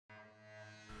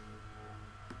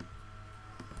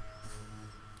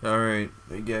Alright,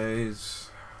 hey guys,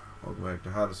 welcome back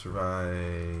to How to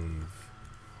Survive.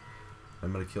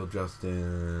 I'm gonna kill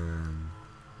Justin.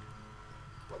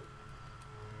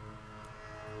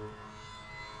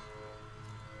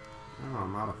 Oh,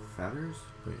 I'm out of feathers?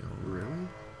 Wait, Really?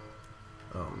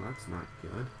 Oh, That's not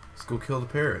good. let's go kill the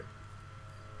parrot.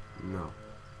 No.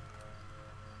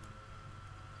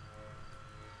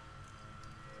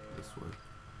 This way.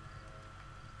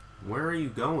 Where are you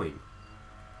going?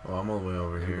 Oh, I'm all the way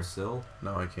over here. Imbecile?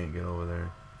 No, I can't get over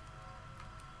there.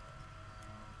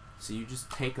 So you just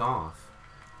take off.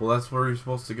 Well, that's where you're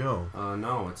supposed to go.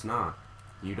 No, it's not.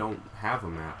 You don't have a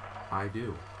map. I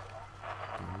do.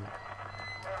 Damn it.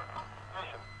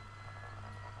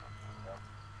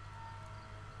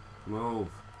 Move.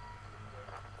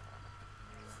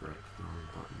 Frick, wrong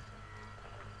button.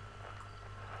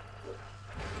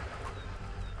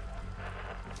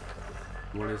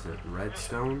 What is it?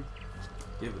 Redstone?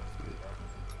 Give it to me.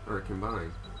 Or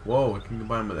combine. Whoa, it can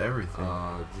combine with everything.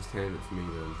 Just hand it to me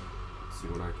then. See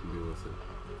what I can do with it.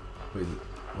 Wait,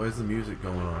 why is the music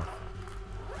going off?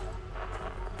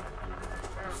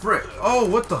 Frick! Oh,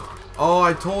 what the? Oh,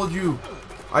 I told you.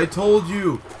 I told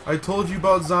you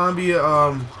about zombie,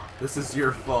 This is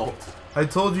your fault. I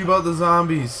told you about the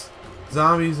zombies.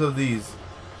 Zombies of these.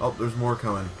 Oh, there's more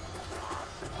coming.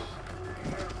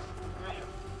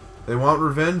 They want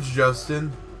revenge,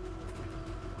 Justin.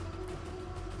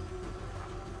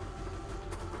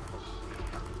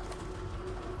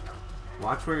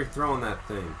 Watch where you're throwing that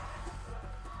thing.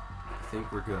 I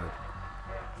think we're good.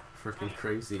 Frickin'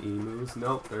 crazy emus.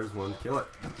 Nope, there's one. Kill it.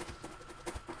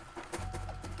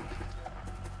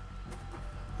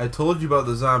 I told you about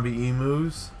the zombie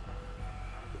emus.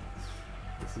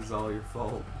 This is all your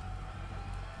fault.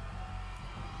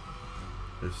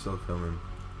 They're still coming.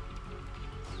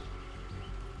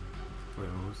 Wait,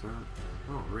 what was that?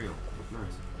 Oh, real.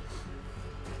 Nice.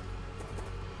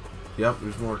 Yep,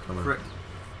 there's more coming. Frick.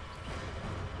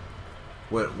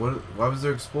 What? Why was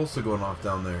there explosive going off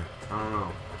down there? I don't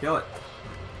know. Kill it.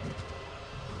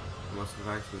 I must have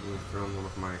accidentally thrown one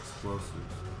of my explosives.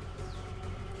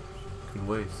 Good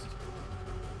waste.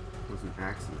 It was an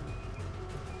accident.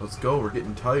 Let's go. We're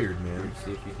getting tired, man. Let's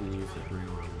see if you can use it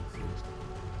real on this thing.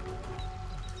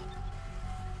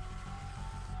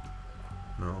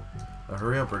 No.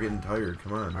 Hurry up. We're getting tired.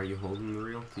 Come on. Are you holding the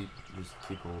reel? Just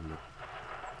keep holding it.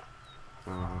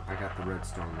 I got the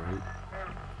redstone, right?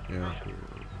 Yeah.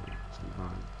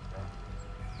 Combine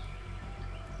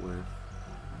with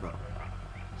bow.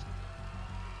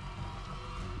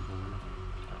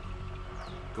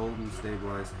 Golden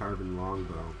stabilized carbon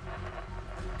longbow.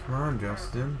 Come on,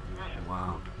 Justin.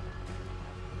 Wow.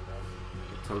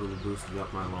 It totally boosted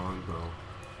up my longbow.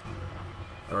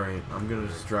 Alright, I'm gonna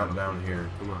just drop down here.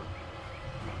 Come on.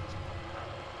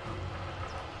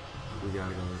 We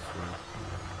gotta go this way.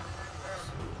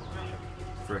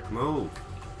 Frick, move!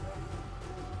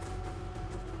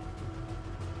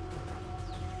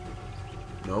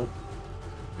 Nope.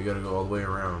 We gotta go all the way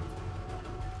around.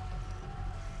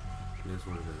 It is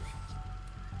what it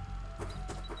is.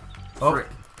 Oh! Frick!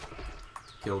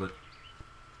 Killed it.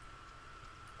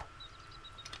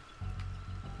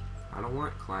 I don't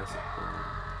want classic play.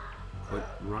 Quit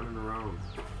running around.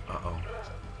 Uh-oh.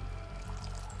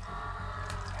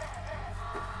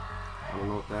 I don't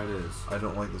know what that is, I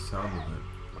don't like the sound of it.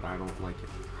 but I don't like it.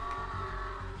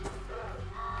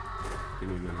 Give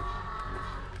me a minute.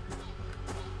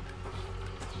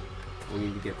 We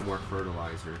need to get more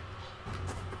fertilizer.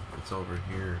 It's over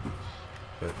here.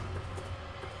 But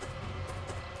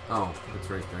Oh, it's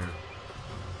right there.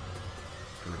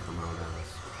 It's gonna come out at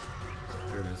us.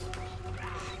 There it is.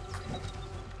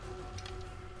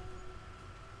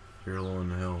 you're low in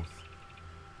health.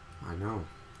 I know.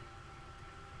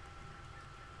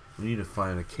 We need to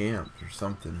find a camp or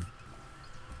something.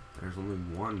 There's only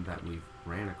one that we've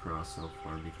ran across so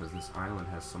far because this island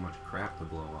has so much crap to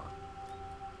blow up.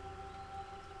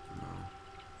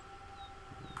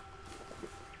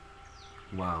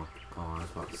 No. Wow. Oh, I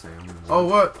was about to say only one. Oh,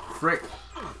 what? Frick!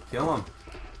 Kill him!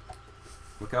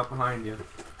 Look out behind you.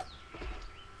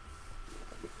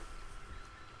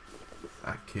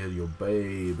 I kill your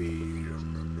babies.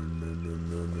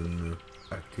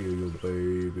 I kill your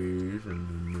babies.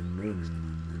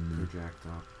 You're jacked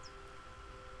up.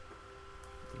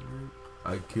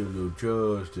 I kill your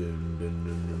Justin.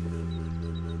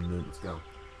 Let's go.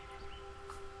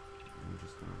 I'm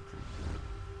just gonna drink that.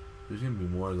 There's gonna be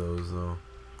more of those though.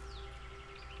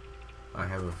 I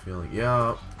have a feeling.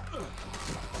 Yeah.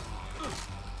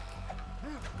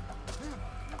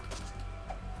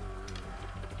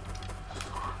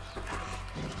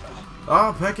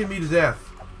 Ah, pecking me to death.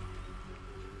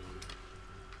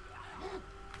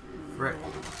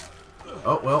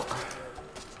 Oh, well.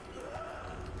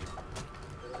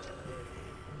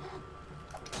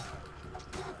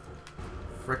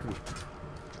 Frickin'.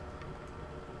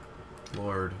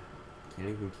 Lord. Can't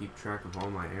even keep track of all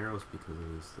my arrows because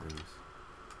of these things.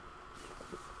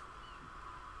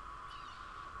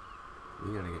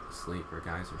 We gotta get to sleep. Our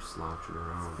guys are slouching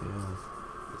around. Yeah.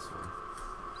 This way.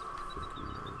 Freaking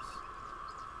nice.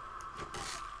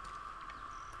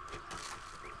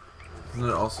 Doesn't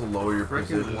it also lower your Freaking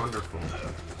precision? wonderful.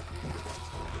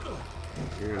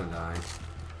 You're gonna die.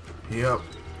 Yep.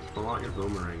 Pull out your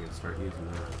boomerang and start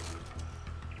using that.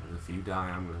 'Cause if you die,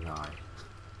 I'm gonna die.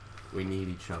 We need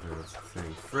each other, that's the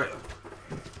thing. Frick!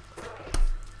 Got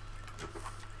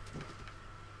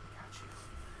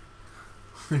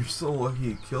you. You're so lucky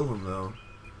you killed him, though.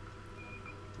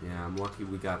 Yeah, I'm lucky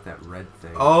we got that red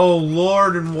thing. Oh,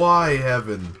 Lord and why,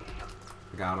 heaven?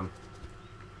 I got him.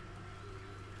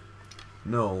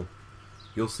 No.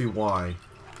 You'll see why.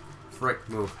 Frick,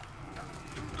 move.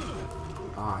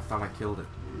 Oh, I thought I killed it.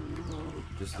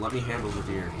 Just let me handle the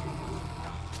deer.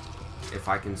 If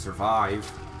I can survive.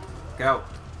 Look out.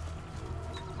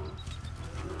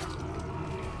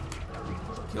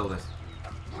 Killed it.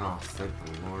 Oh, thank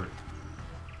the Lord.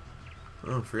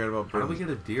 Oh, forgot about How do Britney. we get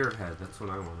a deer head? That's what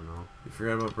I want to know. You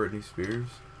forgot about Britney Spears?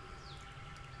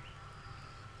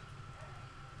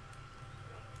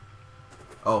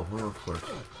 Oh, well, of course.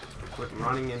 Quit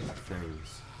running into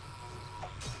things.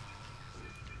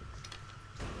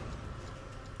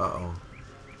 Uh-oh.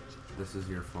 This is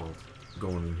your fault.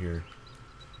 Going in here.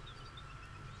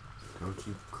 Don't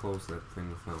you close that thing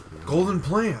without me. Golden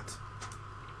plant!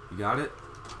 You got it?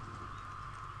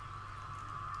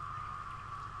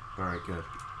 Alright, good.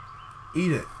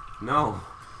 Eat it. No!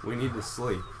 We need to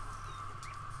sleep.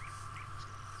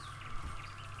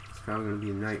 It's probably going to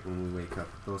be night when we wake up.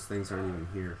 Those things aren't even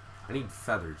here. I need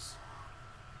feathers.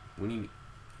 We need,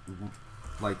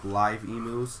 like, live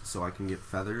emus so I can get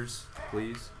feathers,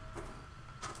 please.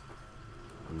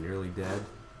 I'm nearly dead.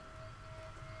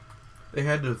 They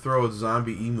had to throw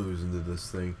zombie emus into this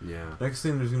thing. Yeah. Next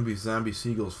thing, there's going to be zombie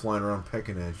seagulls flying around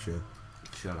pecking at you.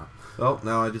 Shut up. Oh,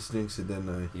 now I just jinxed it, didn't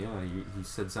I? Yeah, you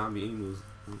said zombie emus.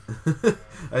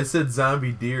 I said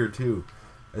zombie deer, too.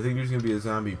 I think there's going to be a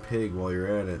zombie pig while you're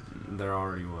at it. There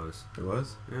already was. It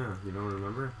was? Yeah, you don't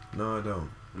remember? No, I don't.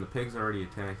 And the pigs already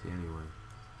attacked you anyway.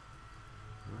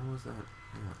 Where was that?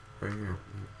 Yeah. Right here.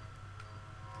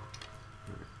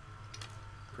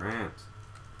 Grant,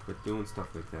 quit doing stuff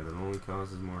like that. It only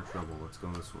causes more trouble. Let's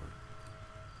go this way.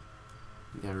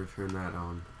 You gotta return that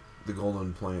on. The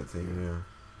golden plant thing, yeah.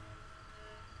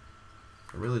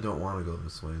 I really don't want to go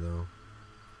this way, though.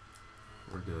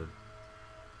 We're good.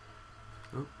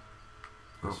 Oh.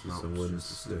 It's just a it's wooden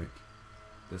just a stick.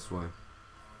 This way.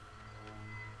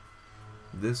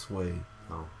 This way.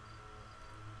 Oh.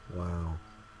 Wow.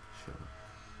 Shut up.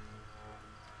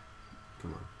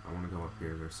 Come on. I want to go up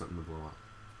here. There's something to blow up.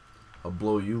 I'll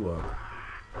blow you up.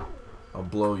 I'll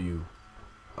blow you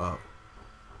up.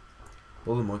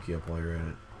 Blow the monkey up while you're at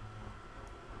it.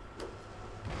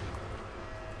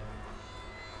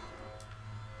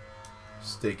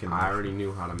 Steak and I already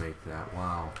knew how to make that.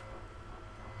 Wow.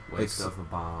 Waste Like, of a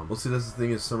bomb. well, see, that's the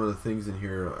thing is some of the things in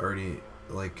here are already,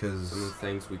 like, because... Some of the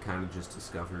things we kind of just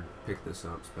discovered. Pick this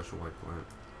up. Special white plant.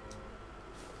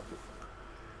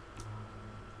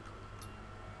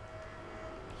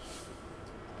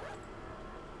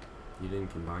 You didn't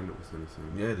combine it with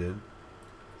anything. Yeah, I did.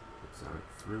 Exotic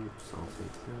fruits. I'll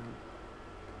take that.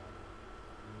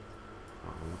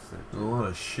 Oh, what's that? A lot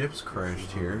of ships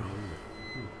crashed here.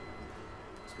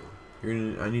 Let's go. You're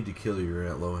gonna, I need to kill you. You're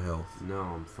at low health. No,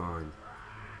 I'm fine.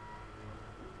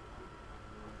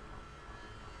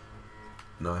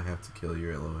 No, I have to kill you.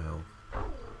 You're at low health.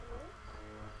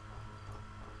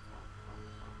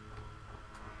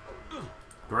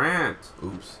 Grant!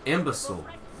 Oops. Imbecile!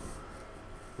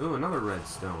 Ooh, another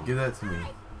redstone. Give that to me.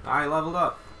 I leveled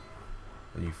up.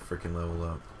 And you freaking level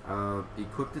up.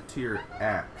 Equipped it to your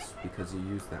axe because you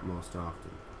use that most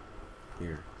often.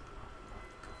 Here.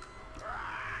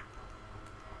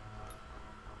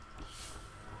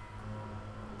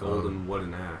 Golden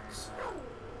wooden axe.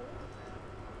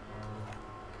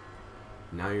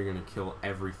 Now you're gonna kill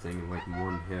everything in like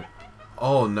one hit.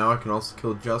 Oh, now I can also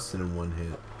kill Justin in one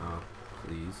hit.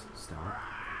 Please stop.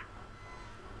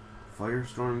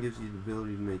 Firestorm gives you the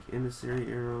ability to make emissary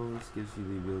arrows, gives you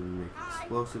the ability to make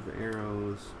explosive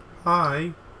arrows.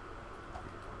 Hi.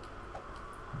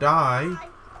 Die.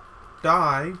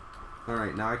 Die.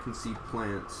 Alright, now I can see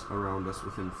plants around us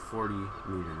within 40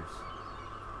 meters.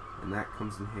 And that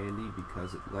comes in handy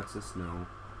because it lets us know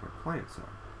where plants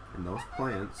are. And those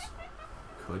plants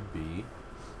could be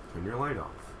Turn your light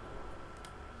off.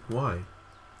 Why?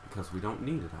 Because we don't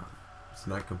need it on. It's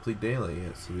not complete daylight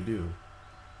yet, so we do.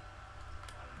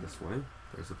 This way,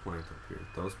 there's a plant up here.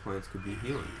 Those plants could be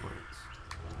healing plants.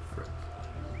 Frick.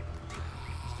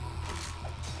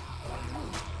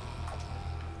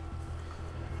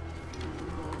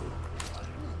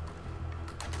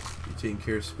 You taking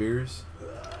care of spears?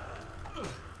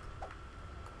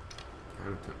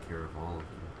 Kind of took care of all of them.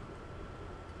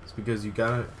 It's because you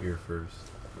got it here first.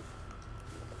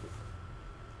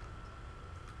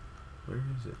 Where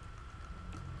is it?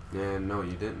 Yeah, no,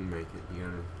 you didn't make it. You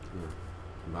gotta,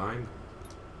 combine.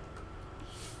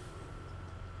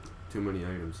 Too many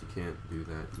items, you can't do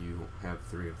that. You have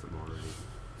 3 of them already.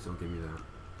 So give me that.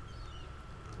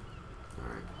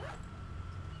 Alright.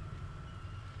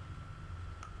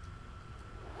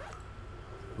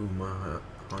 Ooh, my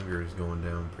hunger is going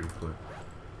down pretty quick.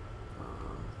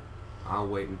 I'll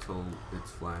wait until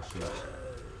it's flashing.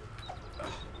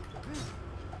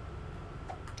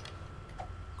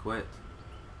 Quit.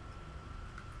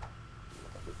 I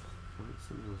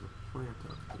thought there was a plant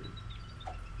up here.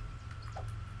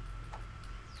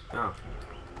 No.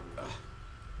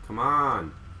 Come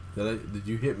on. Did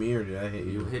you hit me or did I hit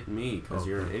you? You hit me because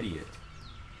you're an idiot.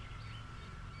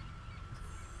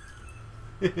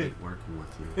 I hate working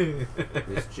with you.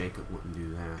 This Jacob wouldn't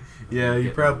do that. Yeah, he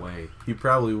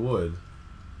probably would.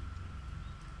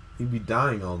 He'd be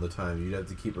dying all the time. You'd have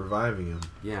to keep reviving him.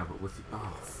 Yeah, but with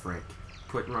oh frick!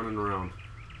 Quit running around.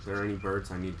 If there are any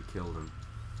birds, I need to kill them.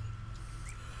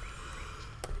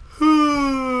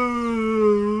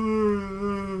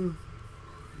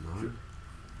 None?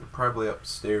 Probably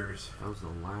upstairs. That was the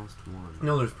last one.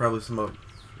 No, there's probably some up.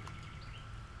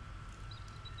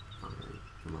 Alright,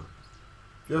 come on.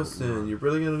 Justin, you're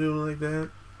really gonna do it like that?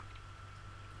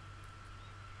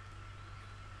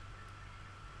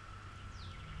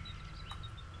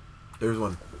 There's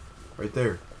one. Right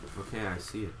there. Okay, I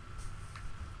see it.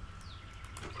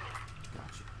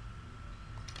 Gotcha.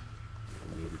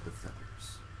 I needed the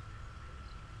feathers.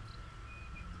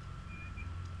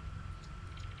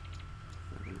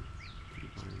 Feather.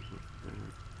 Combined with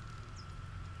that.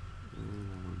 And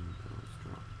I want those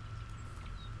drop.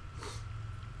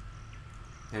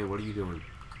 Hey, what are you doing?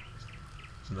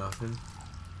 Nothing.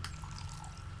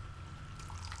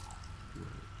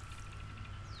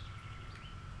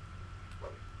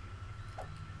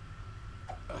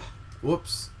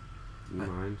 Whoops. Do you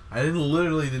mind? I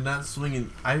did not swing in.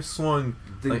 I swung.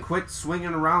 Then like, quit swinging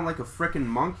around like a frickin'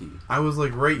 monkey. I was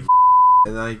like right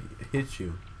and I hit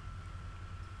you.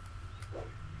 Oh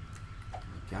my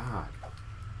god.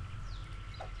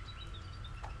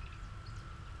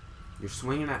 You're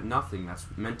swinging at nothing. That's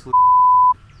mentally.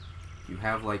 You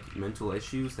have like mental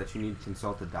issues that you need to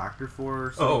consult a doctor for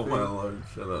or something. Oh my lord,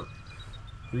 shut up.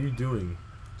 What are you doing?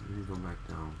 You need to go back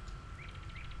down.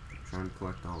 I'm trying to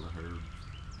collect all the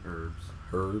herbs.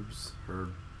 Herbs?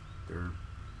 Herb. Derp.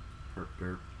 Herb.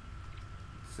 Derp. It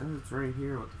says it's right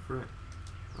here. What the frick?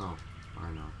 Oh,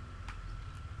 I know.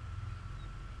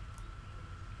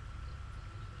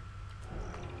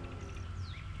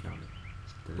 Got it.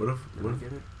 Did I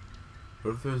get it?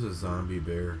 What if there's a zombie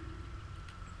bear?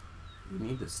 You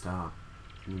need to stop.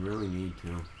 You really need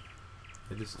to.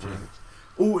 I just checked.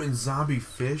 Oh, and zombie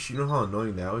fish. You know how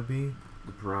annoying that would be?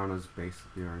 The piranhas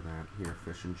basically are that. Here,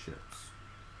 fish and chips.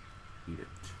 Eat it.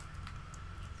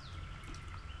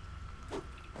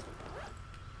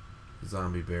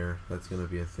 Zombie bear. That's gonna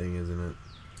be a thing, isn't it?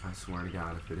 I swear to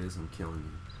God, if it is, I'm killing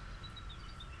you.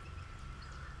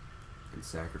 And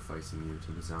sacrificing you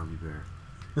to the zombie bear.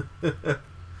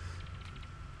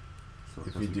 So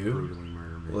if you do, brutally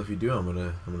murder me. well, if you do, I'm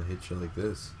gonna hit you like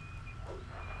this.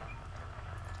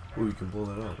 Oh, you can pull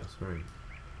that out. That's right.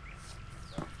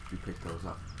 You pick those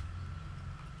up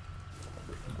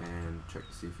and check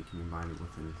to see if you can combine it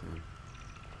with anything.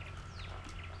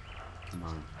 Come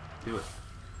on, do it.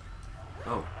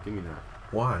 Oh, give me that.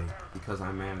 Why? Because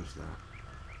I managed that.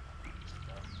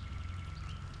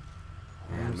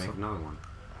 And make another one.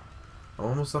 I'm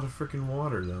almost out of freaking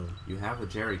water, though. You have a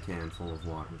jerry can full of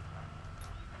water.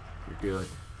 You're good.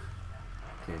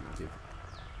 Okay, now do it.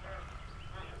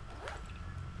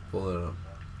 Pull it up.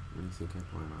 What do you think I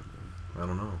plan on doing? I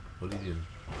don't know. What are you doing?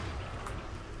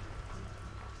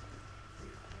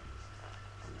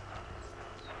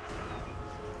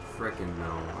 Frickin'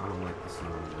 no. I don't like the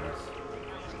sound of this.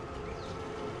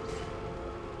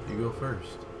 You go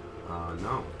first.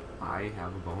 No. I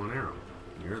have a bow and arrow.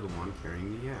 You're the one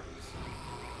carrying the axe.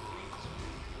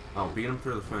 Oh, beat him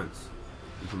through the fence.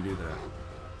 You can do that.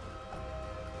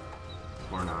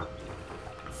 Or not.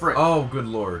 Frick! Oh, good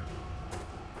lord.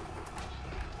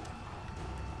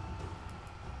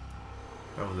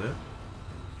 was it?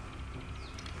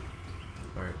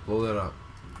 Alright, blow that up.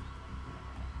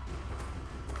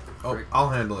 Oh, Frick. I'll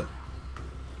handle it.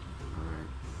 Alright.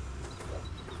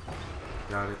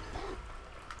 Got it.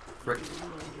 Frick.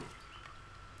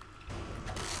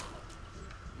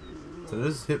 So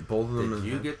this hit both of them. Did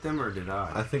you get them or did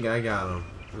I? I think I got them.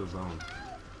 Ooh, bone.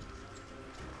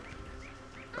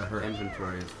 I heard.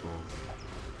 Inventory is full.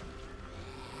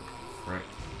 Frick.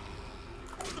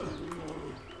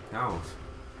 Cows.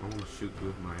 I want to shoot you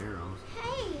with my arrows.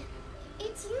 Hey,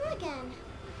 it's you again.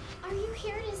 Are you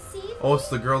here to save me? Oh, it's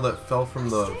the girl that fell from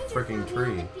the A stranger freaking found me on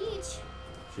tree. the beach.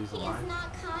 She's He alive? is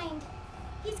not kind.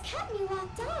 He's kept me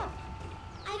locked up.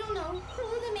 I don't know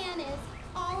who the man is.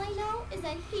 All I know is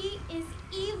that he is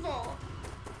evil.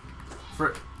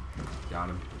 Frick. Got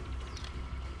him.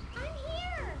 I'm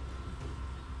here.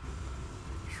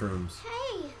 Shrooms.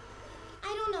 Hey, I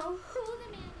don't know who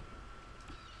the man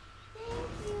is.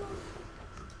 Thank you.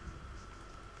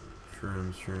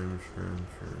 Shrooms.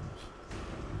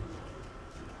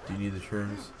 Do you need the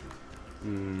shrooms?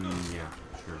 Yeah,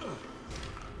 sure.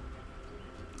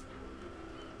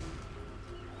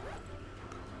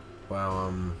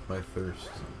 Wow, my thirst,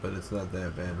 but it's not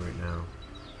that bad right now.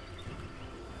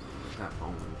 That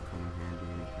bone will come in handy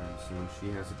anytime soon.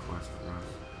 She has a quest for us.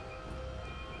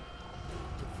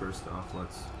 But first off,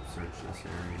 let's search this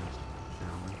area,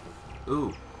 shall we?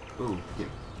 Ooh! Yeah.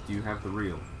 Do you have the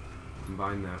reel?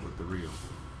 Combine that with the reel.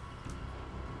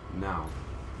 Now,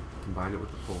 combine it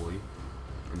with the pulley.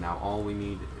 And now all we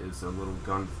need is a little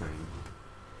gun thing.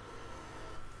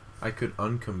 I could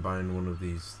uncombine one of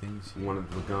these things here. One of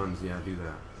the guns, yeah, do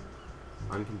that.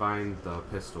 Uncombine the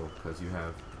pistol, because you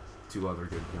have two other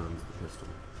good guns, the pistol.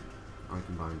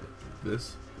 Uncombined it.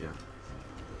 This? Yeah.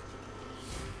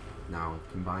 Now,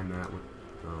 combine that with,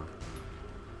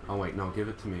 oh wait, no, give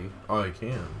it to me. Oh, I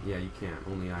can. Yeah, you can't.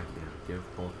 Only I can. Give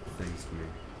both things to me.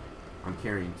 I'm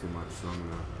carrying too much, so I'm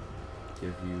gonna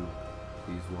give you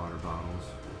these water bottles.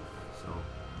 So,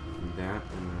 do that,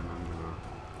 and then I'm gonna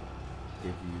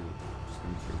give you, just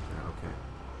gonna take that, okay.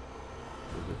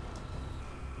 Give it.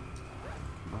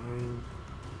 Combine.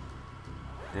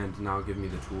 And now give me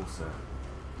the tool set.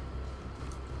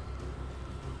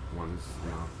 One's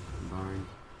now combined.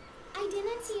 I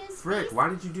didn't see his Frick, face. why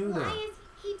did you do Why that? is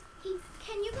he,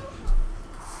 can you go help?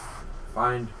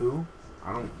 Find who?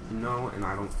 I don't know, and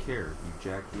I don't care. You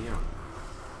jacked me up.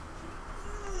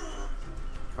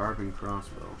 Carbon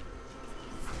crossbow.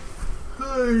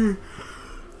 Hey.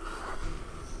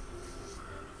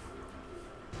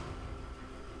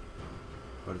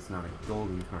 But it's not a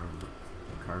golden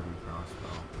carbon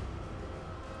crossbow.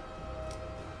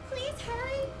 Please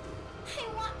hurry.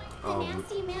 I want my... Oh, The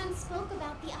nasty man spoke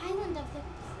about the island of the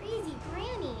crazy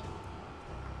granny.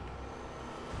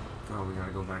 Oh, we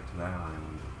gotta go back to that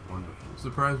island. Wonderful.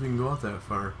 Surprised we can go out that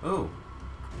far. Oh!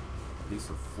 A piece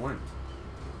of flint.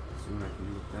 See what I can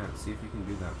do with that. See if you can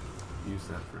do that. Use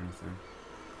that for anything.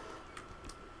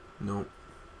 Nope.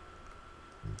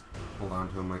 Hold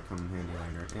on to it, might come in handy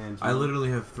later. And I literally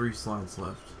have 3 slots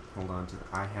left. hold on to.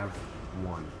 I have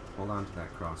 1. Hold on to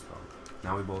that crossbow.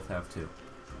 Now we both have 2,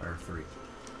 or 3.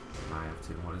 I have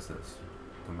 2. What is this?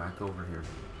 Come back over here.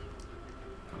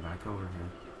 Come back over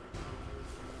here.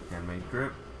 Handmade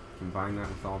grip. Combine that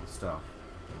with all the stuff.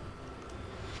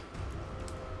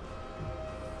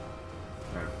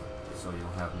 There. So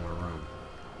you'll have more room.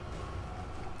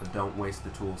 But don't waste the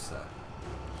tool set.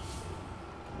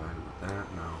 Combine it with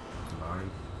that. Now combine.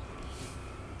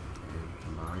 And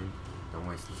combine. Don't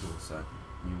waste the tool set.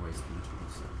 You wasted the tool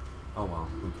set. Oh well,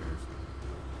 who cares?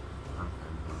 I'm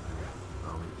kind of okay.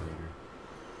 I'll eat later.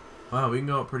 Wow, we can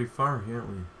go out pretty far, can't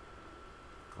we?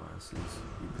 Glasses.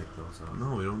 You pick those up.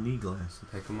 No, we don't need glasses.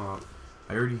 Pick them up.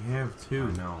 I already have 2.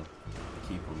 I know.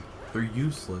 Keep them. They're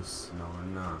useless. No,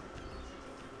 they're not.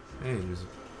 Hey, just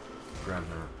Grab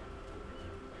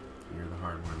that. You're the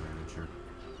hardware manager.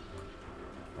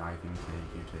 Diving tank,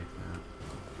 you take that.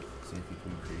 See if you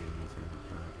can create anything with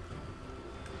that.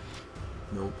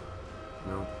 nope.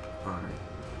 Nope. Alright.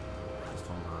 Just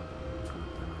hold on to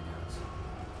it then, I guess.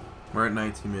 We're at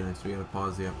 19 minutes. We gotta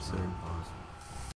pause the episode. Pause.